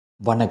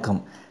வணக்கம்.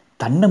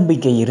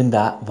 தன்னம்பிக்கை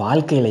இருந்தா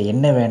வாழ்க்கையில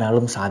என்ன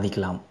வேணாலும்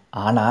சாதிக்கலாம்.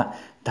 ஆனா,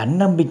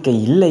 தன்னம்பிக்கை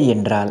இல்லை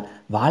என்றால்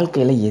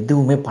வாழ்க்கையில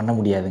எதுவுமே பண்ண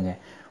முடியாதுங்க.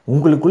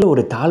 உங்களுக்குள்ள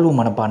ஒரு தாழ்வு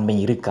மனப்பான்மை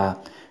இருக்கா?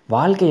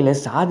 வாழ்க்கையில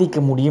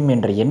சாதிக்க முடியும்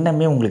என்ற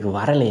எண்ணமே உங்களுக்கு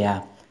வரலையா?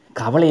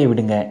 கவலைய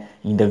விடுங்க.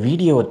 இந்த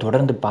வீடியோவ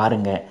தொடர்ந்து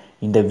பாருங்க.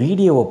 இந்த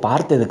வீடியோவ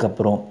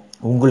பார்த்ததுக்கப்புறம்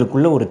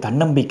உங்களுக்குள்ள ஒரு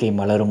தன்னம்பிக்கை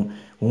மலரும்.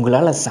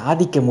 உங்களால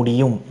சாதிக்க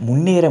முடியும்,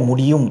 முன்னேற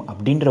முடியும்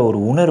அப்படின்ற ஒரு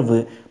உணர்வு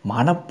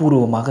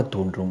மனப்பூர்வமாக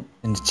தோன்றும்.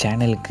 இந்த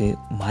சேனலுக்கு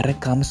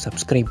மறக்காமல்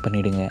சப்ஸ்கிரைப்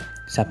பண்ணிவிடுங்க.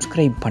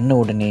 சப்ஸ்கிரைப் பண்ண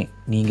உடனே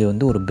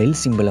நீங்கள் ஒரு பெல்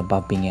சிம்பிளை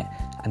பார்ப்பீங்க.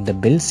 அந்த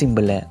பெல்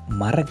சிம்பிளை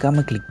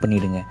மறக்காமல் கிளிக்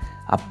பண்ணிவிடுங்க.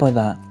 அப்போ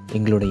தான்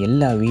எங்களோட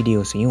எல்லா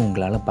வீடியோஸையும்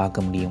உங்களால்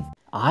பார்க்க முடியும்.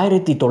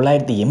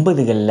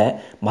 1980களில்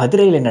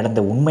மதுரையில்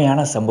நடந்த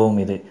உண்மையான சம்பவம்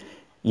இது.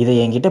 இதை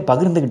என்கிட்ட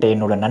பகிர்ந்துக்கிட்ட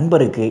என்னோட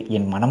நண்பருக்கு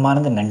என்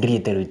மனமார்ந்த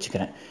நன்றியை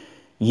தெரிவிச்சுக்கிறேன்.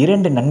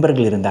 2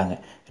 நண்பர்கள் இருந்தாங்க.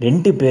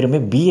 2 பேருமே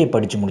பிஏ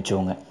படித்து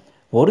முடித்தவங்க.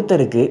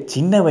 ஒருத்தருக்கு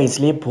சின்ன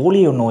வயசுலேயே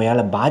போலியோ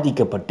நோயால்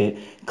பாதிக்கப்பட்டு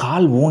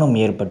கால் ஊனம்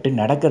ஏற்பட்டு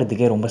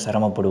நடக்கிறதுக்கே ரொம்ப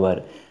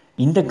சிரமப்படுவார்.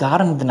 இந்த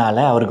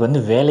காரணத்தினால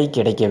அவருக்கு வேலை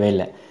கிடைக்கவே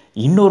இல்லை.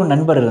 இன்னொரு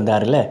நண்பர்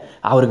இருந்தார்ல,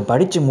 அவருக்கு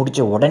படித்து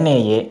முடித்த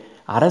உடனேயே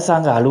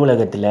அரசாங்க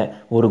அலுவலகத்தில்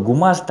ஒரு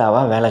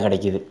குமாஸ்தாவாக வேலை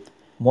கிடைக்கிது.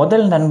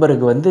 முதல்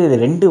நண்பருக்கு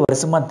 2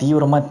 வருஷமாக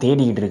தீவிரமாக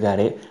தேடிக்கிட்டு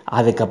இருக்காரு.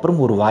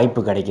 அதுக்கப்புறம் ஒரு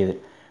வாய்ப்பு கிடைக்கிது.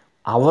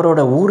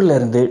 அவரோட ஊரில்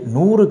இருந்து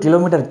 100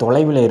 கிலோமீட்டர்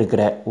தொலைவில்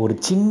இருக்கிற ஒரு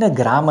சின்ன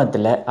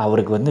கிராமத்தில்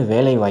அவருக்கு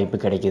வேலை வாய்ப்பு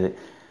கிடைக்கிது.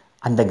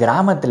 அந்த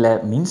கிராமத்தில்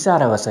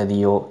மின்சார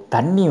வசதியோ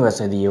தண்ணி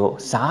வசதியோ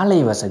சாலை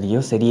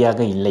வசதியோ சரியாக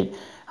இல்லை.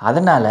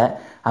 அதனால்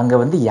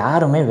அங்கே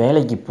யாருமே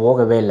வேலைக்கு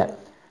போகவே இல்லை.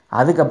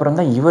 அதுக்கப்புறம்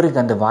தான்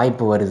இவருக்கு அந்த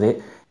வாய்ப்பு வருது.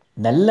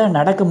 நல்லா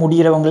நடக்க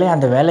முடிகிறவங்களே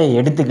அந்த வேலையை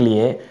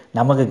எடுத்துக்கலையே,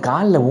 நமக்கு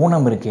காலில்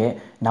ஊனம் இருக்கே,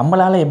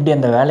 நம்மளால் எப்படி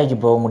அந்த வேலைக்கு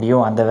போக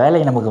முடியும், அந்த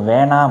வேலை நமக்கு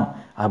வேணாம்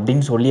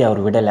அப்படின்னு சொல்லி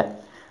அவர் விடலை.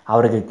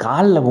 அவருக்கு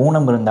காலில்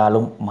ஊனம்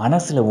இருந்தாலும்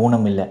மனசில்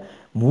ஊனம் இல்லை.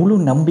 முழு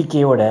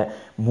நம்பிக்கையோட,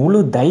 முழு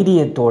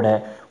தைரியத்தோட,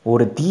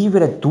 ஒரு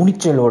தீவிர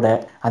துணிச்சலோட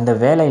அந்த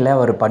வேலையில்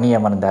அவர்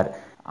பணியமர்ந்தார்.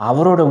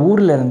 அவரோட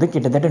ஊரில் இருந்து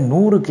கிட்டத்தட்ட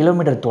 100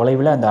 கிலோமீட்டர்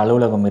தொலைவில் அந்த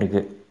அலுவலகம்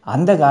இருக்குது.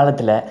 அந்த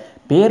காலத்தில்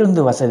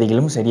பேருந்து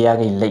வசதிகளும்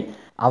சரியாக இல்லை.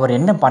 அவர்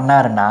என்ன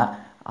பண்ணாருன்னா,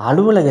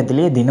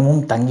 அலுவலகத்திலே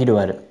தினமும்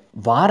தங்கிடுவார்.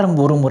 வாரம்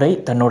ஒரு முறை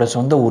தன்னோட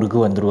சொந்த ஊருக்கு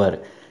வந்துடுவார்.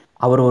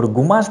 அவர் ஒரு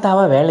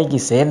குமாஸ்தாவாக வேலைக்கு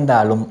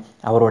சேர்ந்தாலும்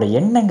அவரோட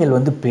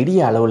எண்ணங்கள் பெரிய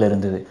அளவில்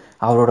இருந்தது.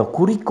 அவரோட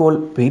குறிக்கோள்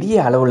பெரிய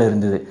அளவில்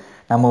இருந்தது.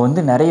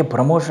 நம்ம நிறைய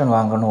ப்ரமோஷன்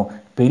வாங்கணும்,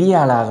 பெரிய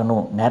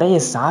ஆளாகணும், நிறைய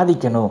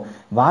சாதிக்கணும்,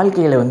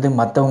 வாழ்க்கையில்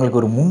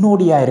மற்றவங்களுக்கு ஒரு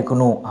முன்னோடியாக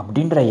இருக்கணும்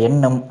அப்படின்ற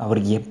எண்ணம்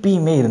அவருக்கு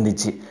எப்பயுமே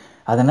இருந்துச்சு.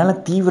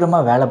 அதனால்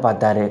தீவிரமாக வேலை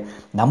பார்த்தாரு,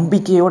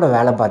 நம்பிக்கையோடு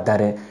வேலை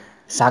பார்த்தாரு.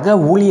 சக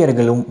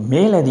ஊழியர்களும்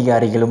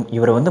மேலதிகாரிகளும்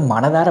இவரை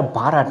மனதார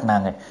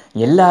பாராட்டினாங்க.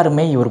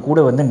 எல்லாருமே இவர்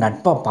கூட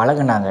நட்பாக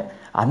பழகினாங்க.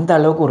 அந்த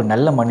அளவுக்கு ஒரு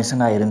நல்ல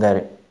மனுஷனாக இருந்தார்.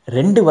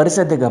 2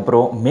 வருஷத்துக்கு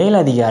அப்புறம்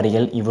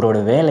மேலதிகாரிகள் இவரோட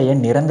வேலையை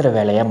நிரந்தர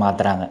வேலையாக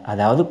மாற்றுறாங்க.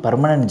 அதாவது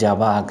பர்மனன்ட்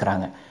ஜாபாக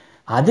ஆக்குறாங்க.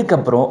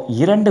 அதுக்கப்புறம்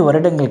 2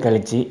 வருடங்கள்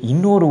கழித்து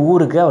இன்னொரு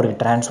ஊருக்கு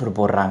அவருக்கு டிரான்ஸ்ஃபர்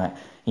போடுறாங்க.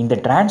 இந்த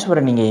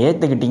டிரான்ஸ்ஃபரை நீங்கள்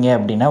ஏற்றுக்கிட்டீங்க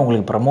அப்படின்னா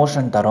உங்களுக்கு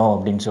ப்ரமோஷன் தரோம்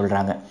அப்படின்னு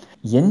சொல்கிறாங்க.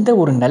 எந்த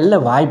ஒரு நல்ல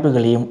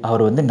வாய்ப்புகளையும்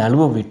அவர்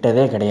நழுவ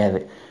விட்டதே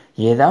கிடையாது.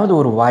 ஏதாவது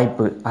ஒரு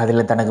வாய்ப்பு,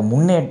 அதில் தனக்கு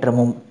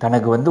முன்னேற்றமும்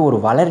தனக்கு ஒரு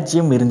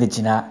வளர்ச்சியும்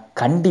இருந்துச்சுன்னா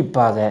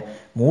கண்டிப்பாக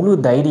முழு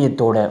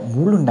தைரியத்தோட,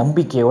 முழு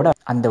நம்பிக்கையோட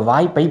அந்த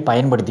வாய்ப்பை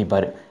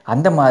பயன்படுத்திப்பார்.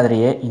 அந்த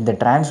மாதிரியே இந்த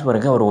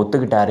டிரான்ஸ்ஃபருக்கு அவர்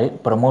ஒத்துக்கிட்டாரு.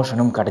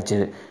 ப்ரமோஷனும்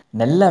கிடச்சிது.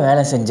 நல்லா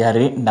வேலை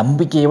செஞ்சார்,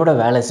 நம்பிக்கையோட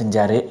வேலை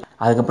செஞ்சார்.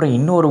 அதுக்கப்புறம்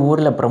இன்னொரு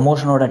ஊரில்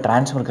ப்ரமோஷனோட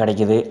டிரான்ஸ்ஃபர்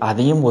கிடைக்கிது.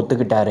 அதையும்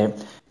ஒத்துக்கிட்டாரு.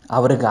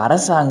 அவருக்கு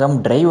அரசாங்கம்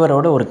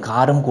டிரைவரோட ஒரு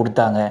காரும்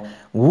கொடுத்தாங்க.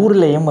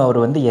 ஊர்லேயும்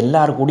அவர்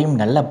எல்லார் கூடயும்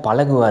நல்லா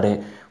பழகுவார்.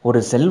 ஒரு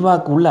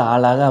செல்வாக்குள்ள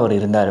ஆளாக அவர்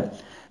இருந்தார்.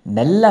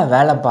 நல்லா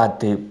வேலை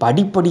பார்த்து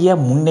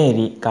படிப்படியாக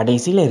முன்னேறி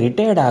கடைசியில்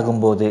ரிட்டையர்ட்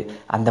ஆகும்போது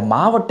அந்த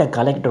மாவட்ட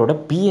கலெக்டரோட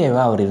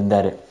பிஏவாக அவர்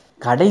இருந்தார்.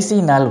 கடைசி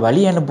நாள்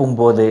வழி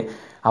அனுப்பும்போது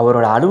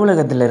அவரோட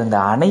அலுவலகத்தில் இருந்த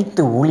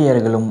அனைத்து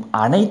ஊழியர்களும்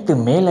அனைத்து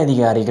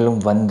மேலதிகாரிகளும்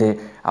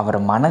அவரை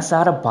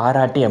மனசார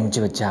பாராட்டி அமுச்சு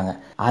வச்சாங்க.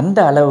 அந்த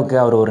அளவுக்கு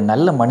அவர் ஒரு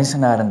நல்ல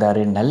மனுஷனாக இருந்தார்.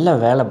 நல்ல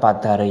வேலை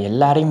பார்த்தாரு,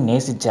 எல்லாரையும்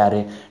நேசித்தார்,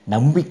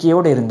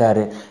 நம்பிக்கையோடு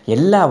இருந்தார்.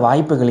 எல்லா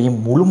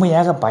வாய்ப்புகளையும்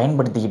முழுமையாக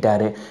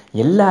பயன்படுத்திக்கிட்டார்.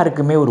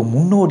 எல்லாருக்குமே ஒரு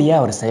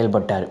முன்னோடியாக அவர்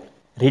செயல்பட்டார்.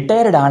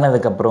 ரிட்டையர்ட்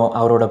ஆனதுக்கப்புறம்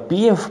அவரோட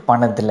பிஎஃப்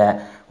பணத்தில்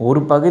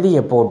ஒரு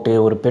பகுதியை போட்டு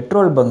ஒரு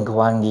பெட்ரோல் பங்க்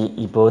வாங்கி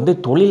இப்போ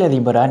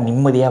தொழிலதிபராக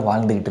நிம்மதியாக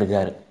வாழ்ந்துக்கிட்டு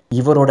இருக்கார்.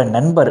 இவரோட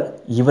நண்பர்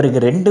இவருக்கு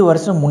 2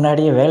 வருஷம்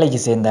முன்னாடியே வேலைக்கு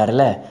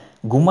சேர்ந்தார்ல,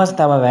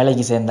 குமாஸ்தாவாக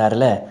வேலைக்கு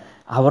சேர்ந்தார்ல,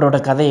 அவரோட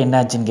கதை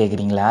என்னாச்சுன்னு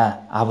கேட்குறீங்களா?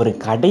 அவர்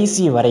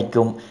கடைசி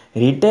வரைக்கும்,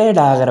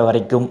 ரிட்டையர்ட் ஆகிற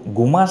வரைக்கும்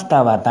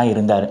குமாஸ்தாவாக தான்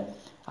இருந்தார்.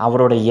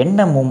 அவரோட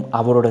எண்ணமும்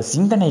அவரோட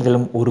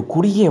சிந்தனைகளும் ஒரு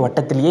குறுகிய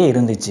வட்டத்திலேயே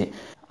இருந்துச்சு.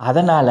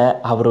 அதனால்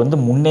அவர்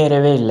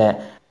முன்னேறவே இல்லை.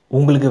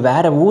 உங்களுக்கு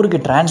வேறு ஊருக்கு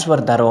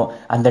டிரான்ஸ்ஃபர் தரோம்,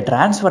 அந்த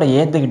டிரான்ஸ்ஃபரை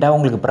ஏற்றுக்கிட்டால்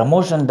உங்களுக்கு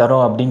ப்ரமோஷன்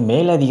தரோம் அப்படின்னு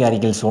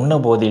மேலதிகாரிகள் சொன்ன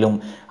போதிலும்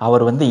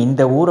அவர்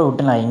இந்த ஊரை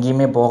விட்டு நான்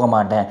எங்கேயுமே போக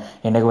மாட்டேன்,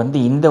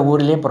 எனக்கு இந்த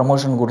ஊர்லேயே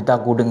ப்ரமோஷன் கொடுத்தா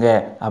கொடுங்க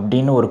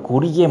அப்படின்னு ஒரு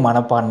குறுகிய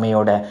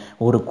மனப்பான்மையோட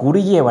ஒரு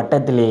குறுகிய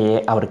வட்டத்திலேயே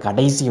அவர்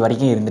கடைசி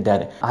வரைக்கும்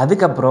இருந்துட்டார்.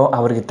 அதுக்கப்புறம்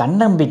அவருக்கு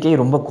தன்னம்பிக்கை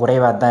ரொம்ப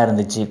குறைவாக தான்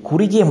இருந்துச்சு.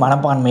 குறுகிய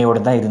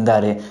மனப்பான்மையோடு தான்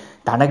இருந்தார்.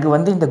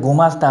 தனக்கு இந்த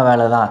குமாஸ்தா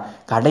வேலை தான்,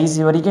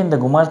 கடைசி வரைக்கும் இந்த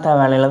குமாஸ்தா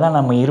வேலையில் தான்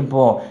நம்ம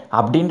இருப்போம்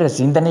அப்படின்ற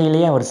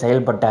சிந்தனையிலேயே அவர்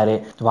செயல்பட்டார்.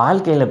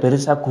 வாழ்க்கையில்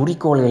பெருசாக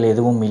குறிக்கோள்கள்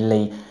எதுவும்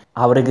இல்லை.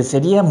 அவருக்கு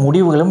சரியாக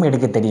முடிவுகளும்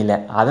எடுக்க தெரியல.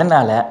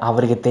 அதனால்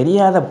அவருக்கு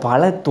தெரியாத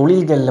பல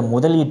தொழில்களில்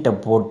முதலீட்டை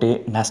போட்டு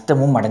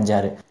நஷ்டமும்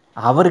அடைஞ்சார்.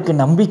 அவருக்கு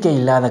நம்பிக்கை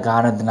இல்லாத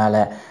காரணத்தினால,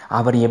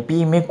 அவர்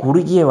எப்பயுமே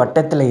குறுகிய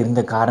வட்டத்தில்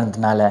இருந்த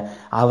காரணத்தினால,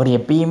 அவர்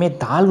எப்பயுமே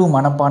தாழ்வு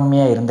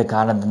மனப்பான்மையாக இருந்த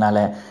காரணத்தினால,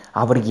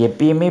 அவருக்கு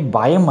எப்பயுமே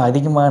பயம்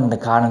அதிகமாக இருந்த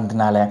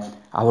காரணத்தினால,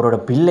 அவரோட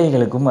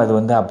பிள்ளைகளுக்கும்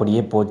அது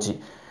அப்படியே போச்சு.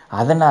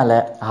 அதனால்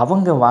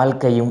அவங்க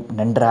வாழ்க்கையும்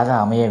நன்றாக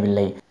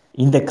அமையவில்லை.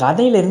 இந்த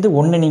கதையிலேருந்து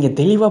ஒன்று நீங்கள்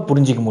தெளிவாக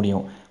புரிஞ்சிக்க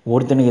முடியும்.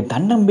 ஒருத்தனுக்கு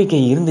தன்னம்பிக்கை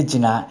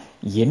இருந்துச்சுன்னா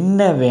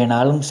என்ன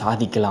வேணாலும்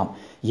சாதிக்கலாம்,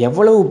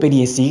 எவ்வளவு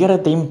பெரிய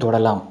சிகரத்தையும்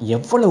தொடலாம்,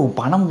 எவ்வளவு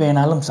பணம்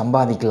வேணாலும்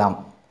சம்பாதிக்கலாம்.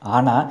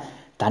 ஆனால்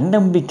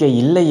தன்னம்பிக்கை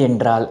இல்லை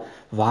என்றால்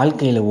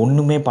வாழ்க்கையில்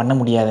ஒன்றுமே பண்ண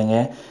முடியாதுங்க.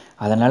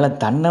 அதனால்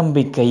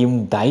தன்னம்பிக்கையும்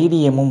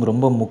தைரியமும்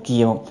ரொம்ப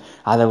முக்கியம்.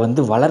 அதை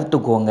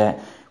வளர்த்துக்கோங்க.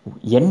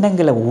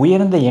 எண்ணங்களை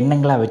உயர்ந்த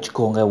எண்ணங்களாக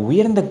வச்சுக்கோங்க,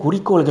 உயர்ந்த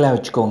குறிக்கோள்களாக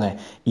வச்சுக்கோங்க.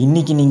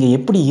 இன்றைக்கி நீங்கள்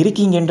எப்படி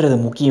இருக்கீங்கன்றது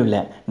முக்கியம்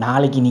இல்லை,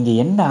 நாளைக்கு நீங்கள்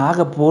என்ன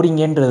ஆக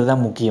போகிறீங்கன்றது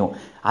தான் முக்கியம்.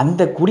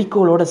 அந்த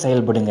குறிக்கோளோடு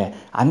செயல்படுங்க,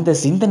 அந்த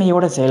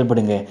சிந்தனையோடு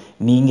செயல்படுங்க.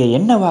 நீங்கள்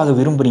என்னவாக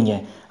விரும்புகிறீங்க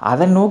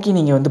அதை நோக்கி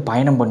நீங்கள்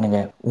பயணம்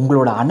பண்ணுங்கள்.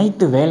 உங்களோட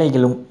அனைத்து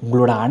வேலைகளும்,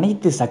 உங்களோட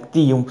அனைத்து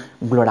சக்தியும்,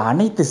 உங்களோட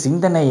அனைத்து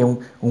சிந்தனையும்,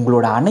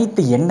 உங்களோட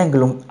அனைத்து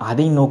எண்ணங்களும்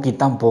அதை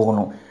நோக்கித்தான்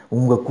போகணும்.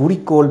 உங்கள்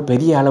குறிக்கோள்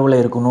பெரிய அளவில்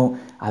இருக்கணும்,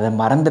 அதை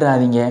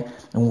மறந்துடாதீங்க.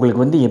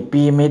 உங்களுக்கு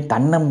எப்பயுமே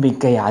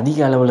தன்னம்பிக்கை அதிக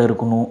அளவில்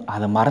இருக்கணும்,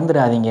 அதை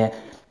மறந்துடாதீங்க.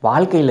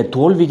 வாழ்க்கையில்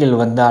தோல்விகள்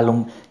வந்தாலும்,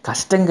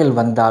 கஷ்டங்கள்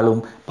வந்தாலும்,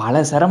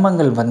 பல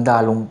சிரமங்கள்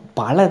வந்தாலும்,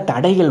 பல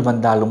தடைகள்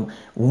வந்தாலும்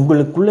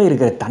உங்களுக்குள்ளே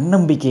இருக்கிற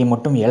தன்னம்பிக்கையை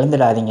மட்டும்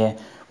இழந்துடாதீங்க.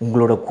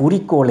 உங்களோட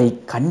குறிக்கோளை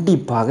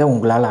கண்டிப்பாக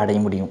உங்களால் அடைய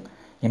முடியும்.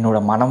 என்னோட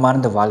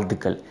மனமார்ந்த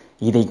வாழ்த்துக்கள்.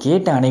 இதை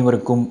கேட்ட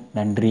அனைவருக்கும்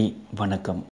நன்றி, வணக்கம்.